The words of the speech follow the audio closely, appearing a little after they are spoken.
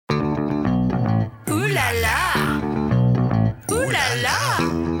la la. Ooh la la.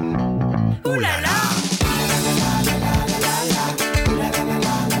 Ooh la la.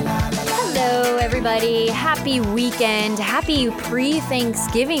 Hello, everybody. Happy weekend. Happy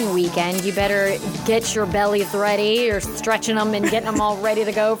pre-Thanksgiving weekend. You better get your bellies ready. You're stretching them and getting them all ready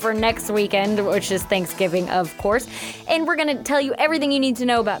to go for next weekend, which is Thanksgiving, of course. And we're going to tell you everything you need to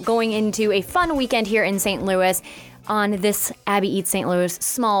know about going into a fun weekend here in St. Louis on this Abby Eats St. Louis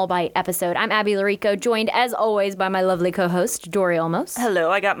Small Bite episode. I'm Abby Larico, joined as always by my lovely co-host, Dory Olmos. Hello,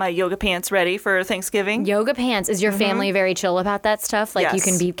 I got my yoga pants ready for Thanksgiving. Yoga pants. Is your family very chill about that stuff? Like, Yes. you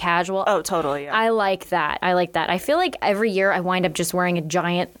can be casual? Oh, totally, yeah. I like that. I feel like every year I wind up just wearing a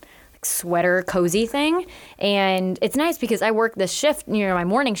giant sweater cozy thing, and it's nice because I work this shift, my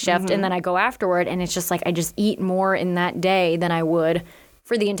morning shift, and then I go afterward, and it's just like I just eat more in that day than I would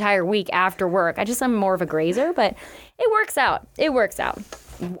for the entire week after work. I'm more of a grazer, but it works out.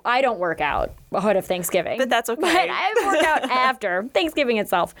 I don't work out ahead of Thanksgiving. But that's okay. But I work out after. Thanksgiving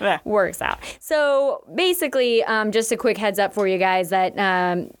itself works out. So basically, just a quick heads up for you guys that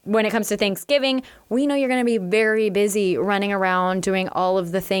when it comes to Thanksgiving, we know you're going to be very busy running around doing all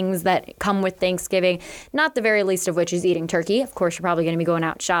of the things that come with Thanksgiving, not the very least of which is eating turkey. Of course, you're probably going to be going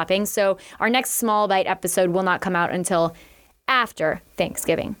out shopping. So our next Small Bite episode will not come out until after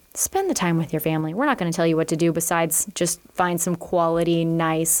Thanksgiving. Spend the time with your family. We're not going to tell you what to do besides just find some quality,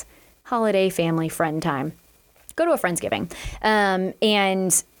 nice holiday family friend time. Go to a Friendsgiving.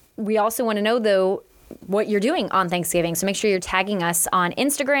 And we also want to know, though, what you're doing on Thanksgiving. So make sure you're tagging us on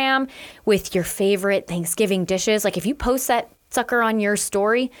Instagram with your favorite Thanksgiving dishes. Like, if you post that sucker on your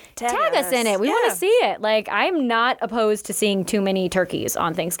story, tag us in it. We want to see it. Like, I'm not opposed to seeing too many turkeys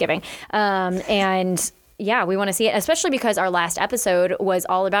on Thanksgiving. Yeah, we want to see it, especially because our last episode was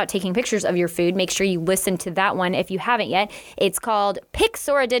all about taking pictures of your food. Make sure you listen to that one if you haven't yet. It's called Pics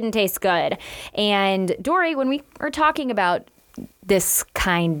or It Didn't Taste Good. And Dory, when we are talking about this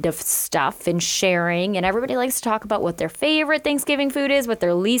kind of stuff and sharing, and everybody likes to talk about what their favorite Thanksgiving food is, what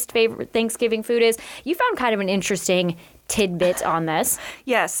their least favorite Thanksgiving food is, you found kind of an interesting tidbit on this.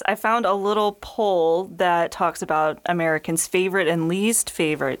 Yes, I found a little poll that talks about Americans' favorite and least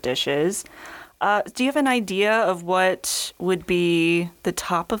favorite dishes. Do you have an idea of what would be the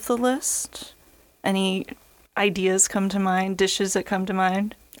top of the list? Any ideas come to mind? Dishes that come to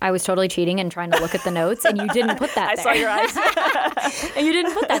mind? I was totally cheating and trying to look at the notes, and you didn't put that there. I saw your eyes. And you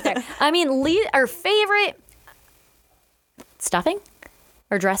didn't put that there. I mean, our favorite stuffing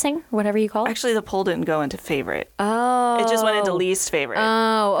or dressing, whatever you call it. Actually, the poll didn't go into favorite. Oh. It just went into least favorite.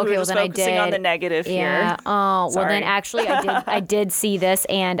 Oh, okay. We were Well, just then I focusing did. on the negative Yeah. here. Oh, well, Sorry. then actually I did see this,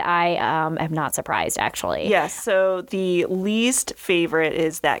 and I am not surprised, actually. Yes, so the least favorite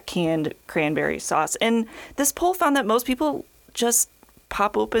is that canned cranberry sauce. And this poll found that most people just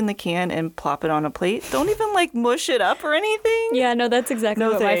pop open the can and plop it on a plate. Don't even mush it up or anything. Yeah, no, that's exactly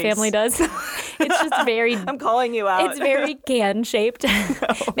No what thanks. my family does. It's just very... I'm calling you out. It's very can-shaped.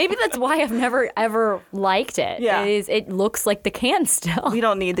 Maybe that's why I've never, ever liked it. Yeah. It looks like the can still. We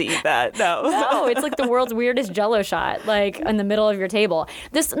don't need to eat that. No. No, it's like the world's weirdest Jell-O shot, like in the middle of your table.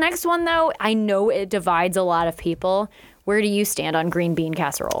 This next one, though, I know it divides a lot of people. Where do you stand on green bean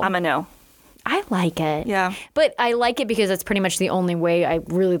casserole? I'm a no. I like it. Yeah. But I like it because it's pretty much the only way I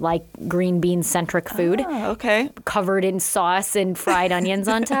really like green bean-centric food. Oh, okay. Covered in sauce and fried onions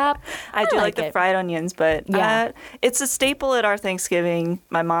on top. I do like the it. fried onions, but Yeah. it's a staple at our Thanksgiving.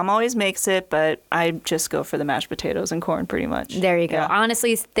 My mom always makes it, but I just go for the mashed potatoes and corn pretty much. There you go. Yeah.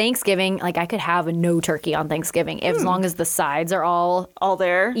 Honestly, Thanksgiving, I could have a no turkey on Thanksgiving as long as the sides are all, All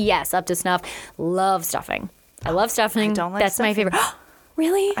there? yes, up to snuff. Love stuffing. I love stuffing. I don't like That's my stuffing. favorite.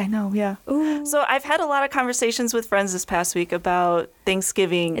 Really? I know, yeah. Ooh. So I've had a lot of conversations with friends this past week about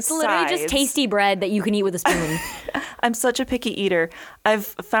Thanksgiving It's literally just sides. tasty bread that you can eat with a spoon. I'm such a picky eater. I've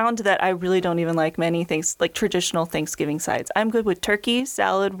found that I really don't even like many things, like traditional Thanksgiving sides. I'm good with turkey,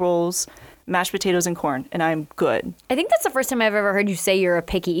 salad, rolls, mashed potatoes, and corn, and I'm good. I think that's the first time I've ever heard you say you're a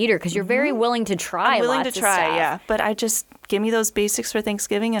picky eater because you're very willing to try I'm willing lots to of try, stuff. yeah. But I just give me those basics for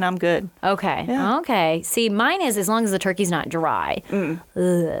Thanksgiving, and I'm good. Okay. Yeah. Okay. See, mine is as long as the turkey's not dry.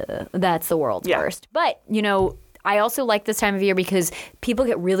 Ugh, that's the world's Yeah. worst. But, I also like this time of year because people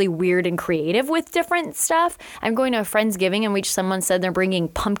get really weird and creative with different stuff. I'm going to a Friendsgiving in which someone said they're bringing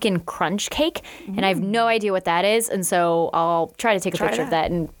pumpkin crunch cake, and I have no idea what that is. And so I'll try to take a picture of that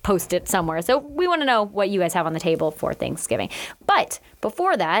and post it somewhere. So we want to know what you guys have on the table for Thanksgiving. But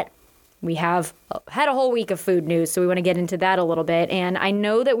before that, we have had a whole week of food news, so we want to get into that a little bit. And I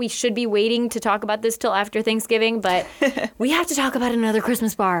know that we should be waiting to talk about this till after Thanksgiving, but we have to talk about another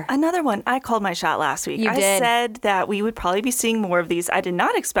Christmas bar. Another one. I called my shot last week. You did. I said that we would probably be seeing more of these. I did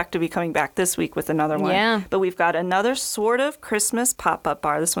not expect to be coming back this week with another one. Yeah. But we've got another sort of Christmas pop-up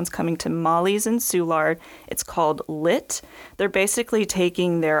bar. This one's coming to Molly's in Soulard. It's called Lit. They're basically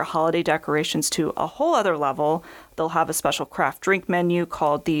taking their holiday decorations to a whole other level. They'll have a special craft drink menu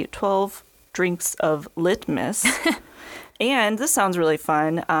called the 12 Drinks of Litmus. And this sounds really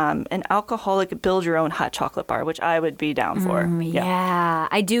fun, an alcoholic build-your-own hot chocolate bar, which I would be down for. Yeah,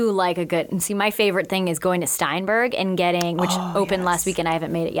 I do like a good, and see, my favorite thing is going to Steinberg and getting, which opened last week and I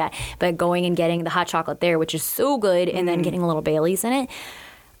haven't made it yet, but going and getting the hot chocolate there, which is so good, and then getting a little Baileys in it.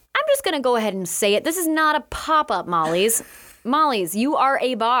 I'm just going to go ahead and say it. This is not a pop-up, Molly's. Molly's, you are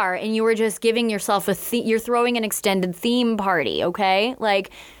a bar, and you are just giving yourself you're throwing an extended theme party, okay?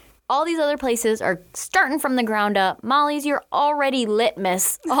 Like, all these other places are starting from the ground up. Molly's, you're already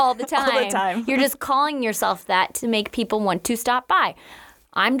Litmus all the time. All the time. You're just calling yourself that to make people want to stop by.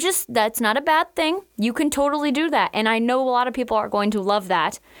 That's not a bad thing. You can totally do that. And I know a lot of people are going to love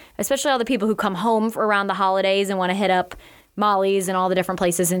that, especially all the people who come home around the holidays and want to hit up Molly's and all the different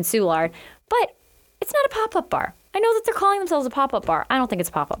places in Soulard. But it's not a pop-up bar. I know that they're calling themselves a pop-up bar. I don't think it's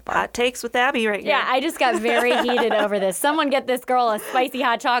a pop-up bar. Hot takes with Abby right here. Yeah, I just got very heated over this. Someone get this girl a spicy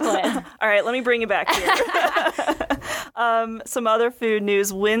hot chocolate. All right, let me bring you back here. Some other food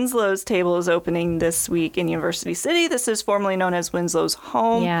news. Winslow's Table is opening this week in University City. This is formerly known as Winslow's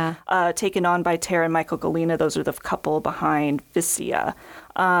Home. Yeah. Taken on by Tara and Michael Galina. Those are the couple behind Vicia.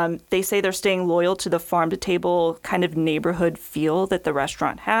 They say they're staying loyal to the farm-to-table kind of neighborhood feel that the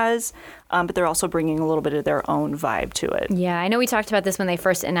restaurant has, but they're also bringing a little bit of their own vibe to it. Yeah, I know we talked about this when they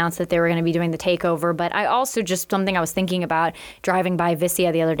first announced that they were going to be doing the takeover, but I also just something I was thinking about driving by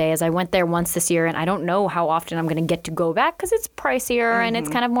Vicia the other day is I went there once this year, and I don't know how often I'm going to get to go back because it's pricier and it's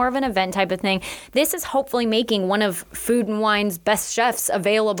kind of more of an event type of thing. This is hopefully making one of Food and Wine's best chefs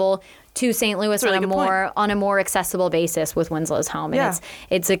available to St. Louis on a more accessible basis with Winslow's Home. And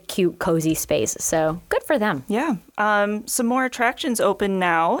it's a cute, cozy space. So good for them. Yeah. Some more attractions open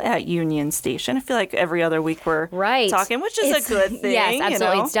now at Union Station. I feel like every other week we're talking, which is a good thing. Yes, absolutely.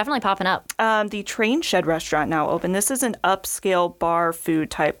 You know? It's definitely popping up. The Train Shed restaurant now open. This is an upscale bar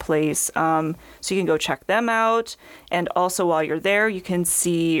food type place. So you can go check them out. And also while you're there, you can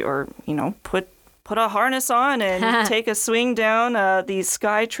see or, put a harness on and take a swing down the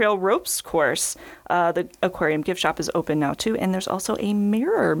Sky Trail ropes course. The aquarium gift shop is open now, too. And there's also a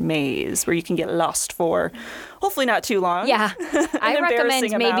mirror maze where you can get lost for hopefully not too long. Yeah. I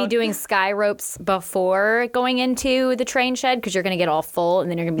recommend maybe doing sky ropes before going into the train shed because you're going to get all full and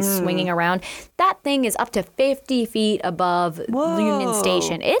then you're going to be swinging around. That thing is up to 50 feet above the Union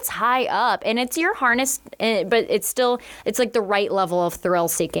Station. It's high up and it's your harness, but it's like the right level of thrill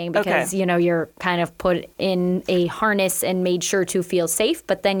seeking because, you're kind of put in a harness and made sure to feel safe,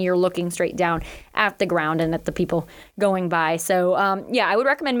 but then you're looking straight down at the ground and at the people going by. So, I would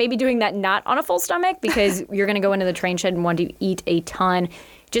recommend maybe doing that not on a full stomach because you're going to go into the train shed and want to eat a ton.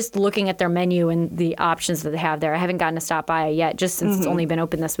 Just looking at their menu and the options that they have there. I haven't gotten to stop by yet just since it's only been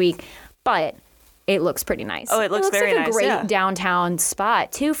open this week, but it looks pretty nice. Oh, it looks very like nice. A great downtown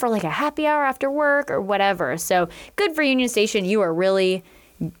spot too for like a happy hour after work or whatever. So good for Union Station. You are really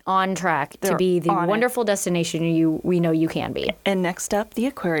on track to be the wonderful destination we know you can be. And next up, the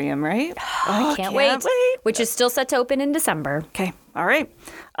aquarium, right? I can't wait. Which is still set to open in December. Okay. All right.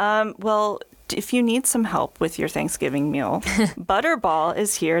 Well, if you need some help with your Thanksgiving meal, Butterball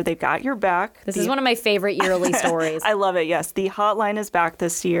is here. They've got your back. This is one of my favorite yearly stories. I love it. Yes. The hotline is back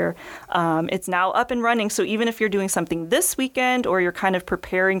this year. It's now up and running. So even if you're doing something this weekend or you're kind of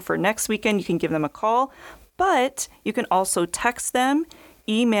preparing for next weekend, you can give them a call. But you can also text them,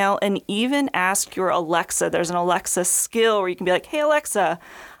 email, and even ask your Alexa. There's an Alexa skill where you can be like, hey, Alexa,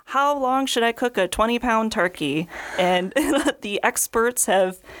 how long should I cook a 20-pound turkey? And the experts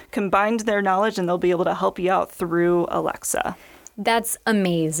have combined their knowledge and they'll be able to help you out through Alexa. That's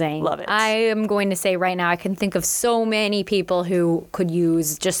amazing. Love it. I am going to say right now, I can think of so many people who could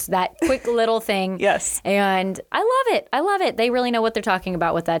use just that quick little thing. Yes. And I love it. I love it. They really know what they're talking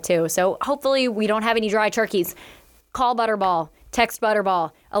about with that too. So hopefully we don't have any dry turkeys. Call Butterball. Text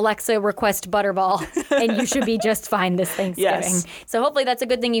Butterball, Alexa request Butterball, and you should be just fine this Thanksgiving. Yes. So hopefully that's a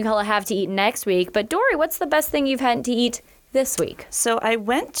good thing you'll have to eat next week. But Dory, what's the best thing you've had to eat this week? So I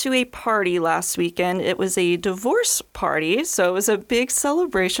went to a party last weekend. It was a divorce party, so it was a big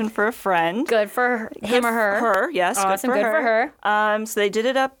celebration for a friend. Good for him or her. Her, yes. Awesome, good for her. So they did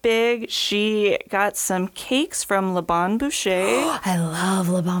it up big. She got some cakes from Le Bon Boucher. I love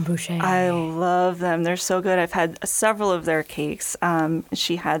Le Bon Boucher. I love them. They're so good. I've had several of their cakes.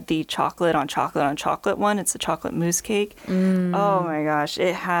 She had the chocolate on chocolate one. It's a chocolate mousse cake. Oh my gosh.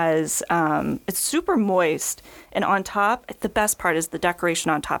 It has, it's super moist. And on top, the best part is the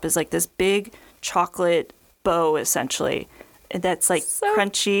decoration on top is like this big chocolate bow, essentially. That's like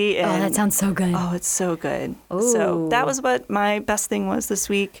crunchy. And, oh, that sounds so good. Oh, it's so good. Ooh. So that was what my best thing was this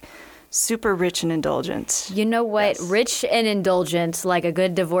week. Super rich and indulgent. You know what? Yes. Rich and indulgent, like a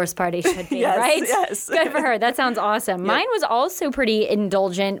good divorce party should be, Yes, right? yes. Good for her. That sounds awesome. Mine was also pretty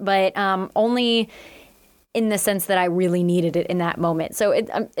indulgent, but only in the sense that I really needed it in that moment. So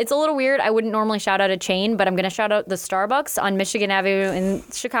it's a little weird. I wouldn't normally shout out a chain, but I'm going to shout out the Starbucks on Michigan Avenue in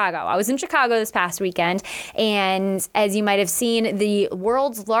Chicago. I was in Chicago this past weekend, and as you might have seen, the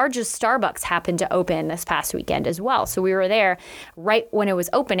world's largest Starbucks happened to open this past weekend as well. So we were there right when it was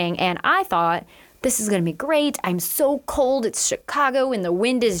opening, and I thought, this is going to be great. I'm so cold. It's Chicago, and the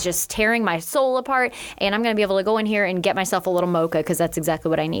wind is just tearing my soul apart, and I'm going to be able to go in here and get myself a little mocha because that's exactly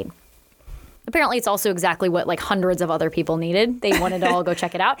what I need. Apparently, it's also exactly what like hundreds of other people needed. They wanted to all go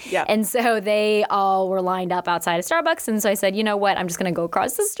check it out. Yeah. And so they all were lined up outside of Starbucks. And so I said, you know what? I'm just going to go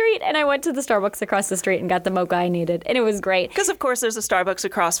across the street. And I went to the Starbucks across the street and got the mocha I needed. And it was great. Because, of course, there's a Starbucks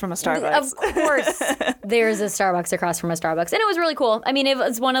across from a Starbucks. Of course, there's a Starbucks across from a Starbucks. And it was really cool. I mean, it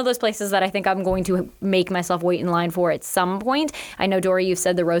was one of those places that I think I'm going to make myself wait in line for at some point. I know, Dory, you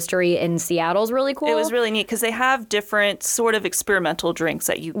said the roastery in Seattle is really cool. It was really neat because they have different sort of experimental drinks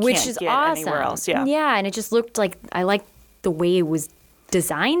that you Which can't is get awesome. anywhere else. Yeah. Yeah, and it just looked like, I liked the way it was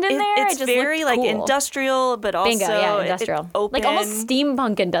designed in there. It's it just very looked like cool. industrial, but also Bingo, yeah, industrial. open. Like almost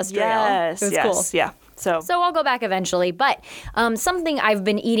steampunk industrial. Yes, it was yes, cool. yeah. So I'll go back eventually. But something I've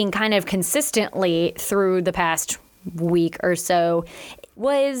been eating kind of consistently through the past week or so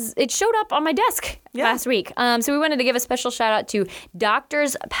was it showed up on my desk last week. So we wanted to give a special shout out to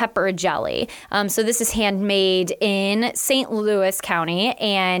Doctor's Pepper Jelly. So this is handmade in St. Louis County,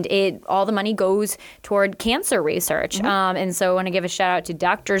 and all the money goes toward cancer research. And so I want to give a shout out to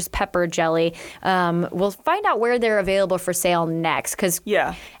Doctor's Pepper Jelly. We'll find out where they're available for sale next because,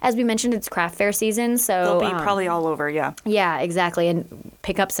 as we mentioned, it's craft fair season. So they'll be probably all over. Yeah. Yeah, exactly. And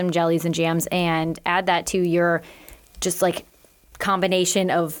pick up some jellies and jams and add that to your just like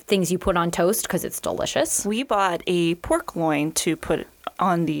combination of things you put on toast because it's delicious. We bought a pork loin to put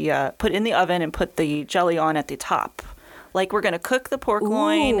on the put in the oven and put the jelly on at the top. Like we're going to cook the pork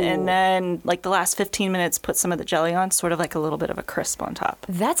loin and then like the last 15 minutes put some of the jelly on, sort of like a little bit of a crisp on top.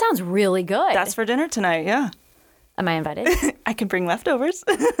 That sounds really good. That's for dinner tonight, yeah. Am I invited? I can bring leftovers.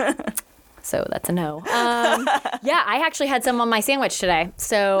 So that's a no. Yeah, I actually had some on my sandwich today.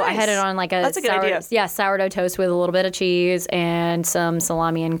 So I had it on like That's a good idea. Yeah, sourdough toast with a little bit of cheese and some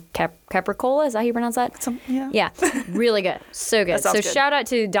salami and capricola. Is that how you pronounce that? Yeah, really good. So good. So good. shout out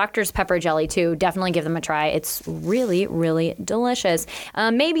to Doctor's Pepper Jelly too. Definitely give them a try. It's really, really delicious.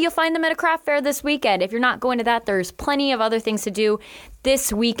 Maybe you'll find them at a craft fair this weekend. If you're not going to that, there's plenty of other things to do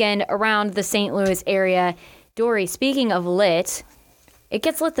this weekend around the St. Louis area. Dory, speaking of lit, it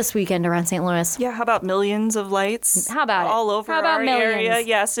gets lit this weekend around St. Louis. Yeah, how about millions of lights? How about it? All over How about our millions? area.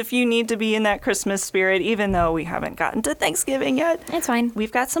 Yes, if you need to be in that Christmas spirit, even though we haven't gotten to Thanksgiving yet. It's fine.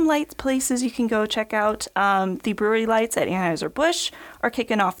 We've got some light places you can go check out. The brewery lights at Anheuser-Busch are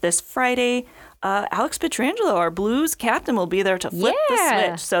kicking off this Friday. Alex Petrangelo, our blues captain, will be there to flip the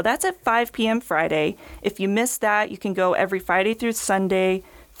switch. So that's at 5 p.m. Friday. If you missed that, you can go every Friday through Sunday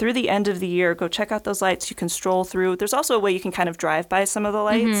through the end of the year. Go check out those lights. You can stroll through. There's also a way you can kind of drive by some of the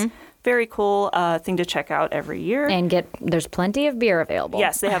lights. Very cool thing to check out every year. And there's plenty of beer available.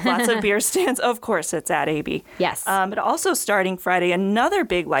 Yes, they have lots of beer stands. Of course, it's at AB. Yes. But also starting Friday, another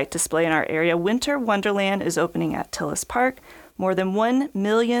big light display in our area. Winter Wonderland is opening at Tillis Park. More than 1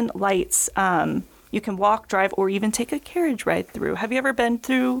 million lights. You can walk, drive, or even take a carriage ride through. Have you ever been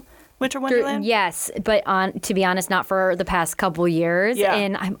through Winter Wonderland? Yes, but to be honest, not for the past couple years. Yeah.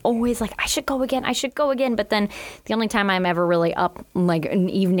 And I'm always like, I should go again. But then the only time I'm ever really up, like an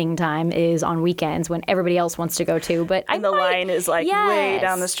evening time, is on weekends when everybody else wants to go too. But And the line is like way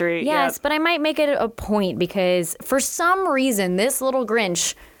down the street. Yes, Yep. but I might make it a point because for some reason, this little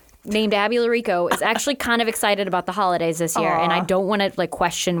Grinch named Abby Larico is actually kind of excited about the holidays this year, and I don't want to like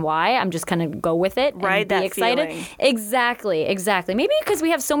question why. I'm just gonna go with it and Ride be that excited. feeling. Exactly. Maybe because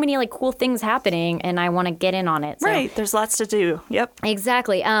we have so many like cool things happening, and I want to get in on it. So. Right. There's lots to do. Yep.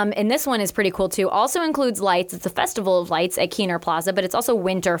 Exactly. And this one is pretty cool too. Also includes lights. It's a festival of lights at Keener Plaza, but it's also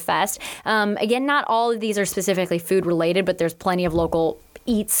Winterfest. Again, not all of these are specifically food related, but there's plenty of local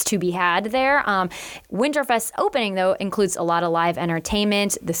eats to be had there. Winterfest opening, though, includes a lot of live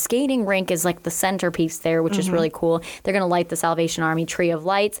entertainment. The skating rink is like the centerpiece there, which is really cool. They're going to light the Salvation Army Tree of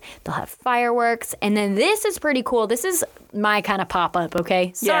Lights. They'll have fireworks. And then this is pretty cool. This is my kind of pop-up,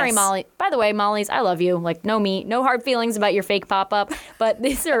 okay? Sorry, Yes. Molly. By the way, Molly's, I love you. Like, no hard feelings about your fake pop-up. But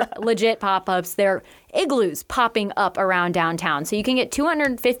these are legit pop-ups. They're igloos popping up around downtown. So you can get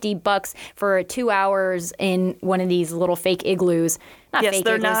 $250 for 2 hours in one of these little fake igloos. Not Yes, fake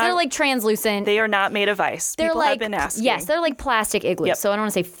they're igloos. not- They're like translucent. They are not made of ice. They're People like, have been asking. yes, they're like plastic igloos. Yep. So I don't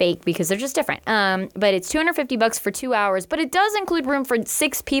want to say fake because they're just different. But it's $250 for 2 hours. But it does include room for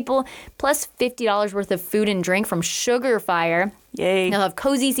 6 people plus $50 worth of food and drink from Sugar Fire. Yay. They'll have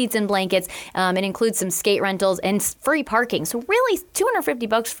cozy seats and blankets. It includes some skate rentals and free parking. So really,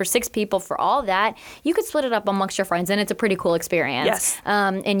 $250 for 6 people for all that. You could split it up amongst your friends, and it's a pretty cool experience. Yes.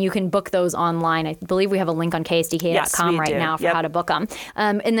 And you can book those online. I believe we have a link on ksdk.com Yes, we right do. now for Yep. how to book them.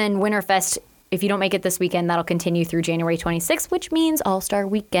 And then Winterfest. If you don't make it this weekend, that'll continue through January 26th, which means All-Star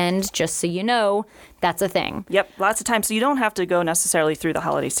Weekend, just so you know. That's a thing. Yep, lots of time. So you don't have to go necessarily through the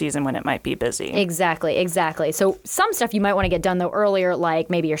holiday season when it might be busy. Exactly. So some stuff you might want to get done, though, earlier, like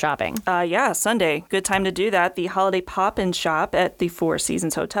maybe you're shopping. Yeah, Sunday. Good time to do that. The holiday pop-in shop at the Four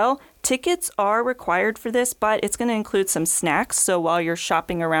Seasons Hotel. Tickets are required for this, but it's going to include some snacks. So while you're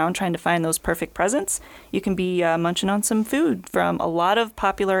shopping around trying to find those perfect presents, you can be munching on some food from a lot of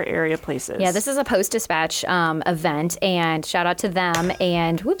popular area places. Yeah, this is a Post-Dispatch event, and shout out to them.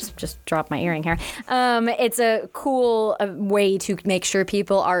 And whoops, just dropped my earring here. It's a cool way to make sure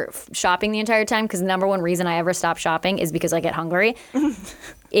people are shopping the entire time, because the number one reason I ever stop shopping is because I get hungry.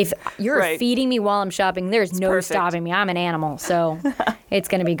 If you're Right. feeding me while I'm shopping, there's no perfect. stopping me. I'm an animal, so it's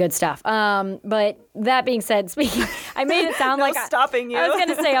going to be good stuff. But that being said, speaking, I made it sound No like stopping you. I was going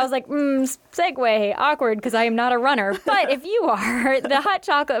to say, I was like, segue, awkward, because I am not a runner. But if you are, the Hot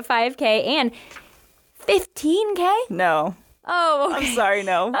Chocolate 5K and 15K? No. Oh, okay. I'm sorry,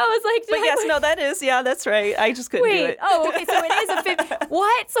 no. I was like, But yes, no, that is, yeah, that's right. I just couldn't do wait. it. Oh, okay. So it is a 50.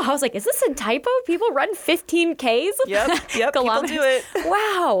 What? So I was like, is this a typo? People run 15Ks? Yep, people Kilometers? do it.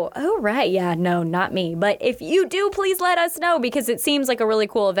 Wow. All right. Yeah, no, not me. But if you do, please let us know, because it seems like a really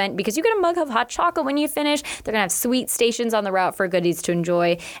cool event, because you get a mug of hot chocolate when you finish. They're going to have sweet stations on the route for goodies to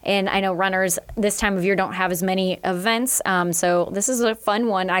enjoy. And I know runners this time of year don't have as many events. So this is a fun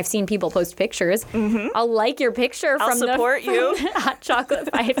one. I've seen people post pictures. I'll like your picture I'll from support the you. Hot Chocolate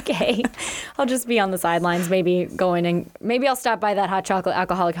 5K. I'll just be on the sidelines, maybe going, and maybe I'll stop by that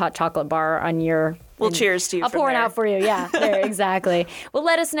alcoholic hot chocolate bar on your. Well, cheers to you I'll from pour it there. out for you. Yeah, there, exactly. Well,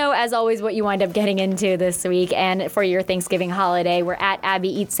 let us know, as always, what you wind up getting into this week and for your Thanksgiving holiday. We're at Abby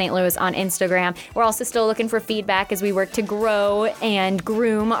Eats St. Louis on Instagram. We're also still looking for feedback as we work to grow and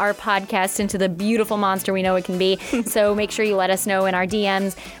groom our podcast into the beautiful monster we know it can be. So make sure you let us know in our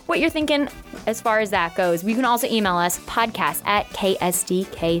DMs what you're thinking as far as that goes. You can also email us,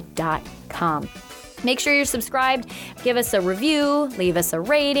 podcast@ksdk.com. Make sure you're subscribed, give us a review, leave us a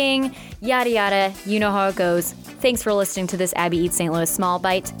rating, yada, yada. You know how it goes. Thanks for listening to this Abby Eats St. Louis Small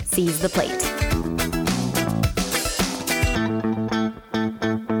Bite. Seize the plate.